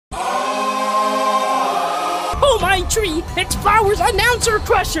my tree! It's Flower's announcer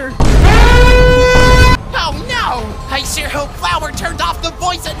crusher! Oh no! I sure hope Flower turned off the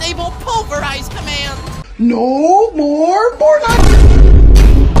voice-enabled pulverize command! No more Fortnite!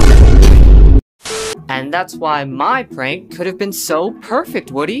 And that's why my prank could have been so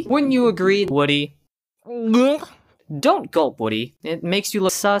perfect, Woody. Wouldn't you agree, Woody? Don't gulp, Woody. It makes you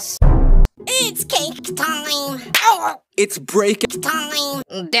look sus. It's cake time! Oh! It's break Time!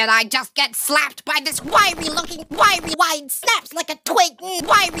 Did I just get slapped by this wiry-looking, wide snaps like a twig,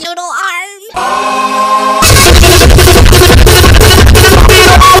 wiry noodle arm?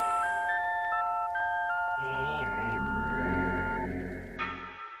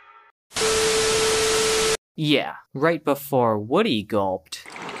 Yeah, right before Woody gulped.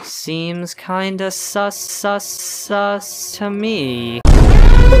 Seems kinda sus to me.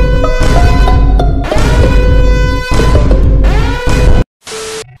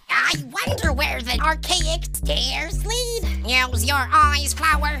 I wonder where the archaic stairs lead. Use your eyes,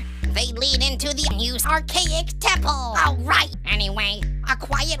 Flower. They lead into the unused archaic temple. Oh, right. Anyway, a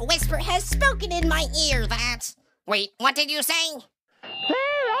quiet whisper has spoken in my ear that... Wait, what did you say?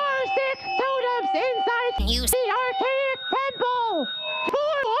 There are 6 totems inside the archaic temple! 4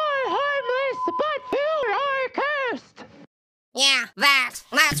 are harmless, but 2 are cursed! Yeah, that's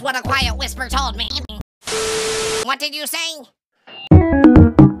what a quiet whisper told me. What did you say?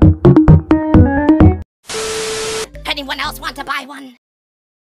 Anyone else want to buy one?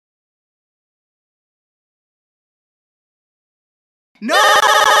 No!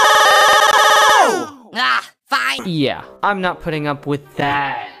 Ah, fine. Yeah, I'm not putting up with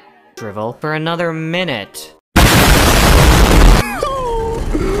that drivel for another minute.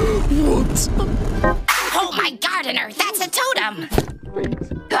 Oh my gardener, that's a totem!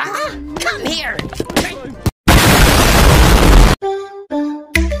 Come here!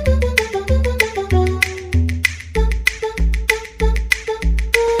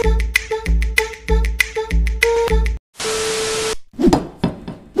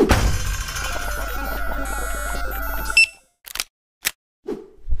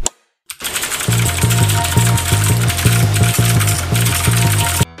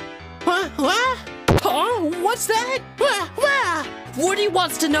 What's that? Woody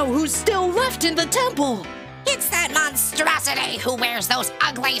wants to know who's still left in the temple! It's that monstrosity who wears those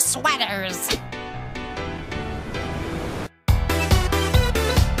ugly sweaters!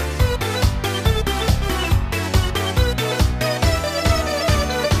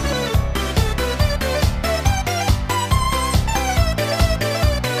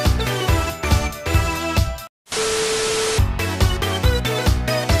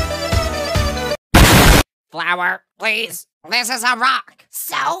 Flower, please. This is a rock.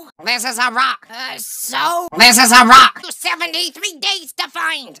 So? This is a rock. So? This is a rock. 73 days to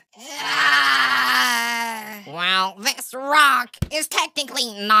find. Well, this rock is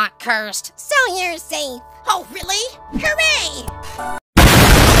technically not cursed, so you're safe. Oh, really?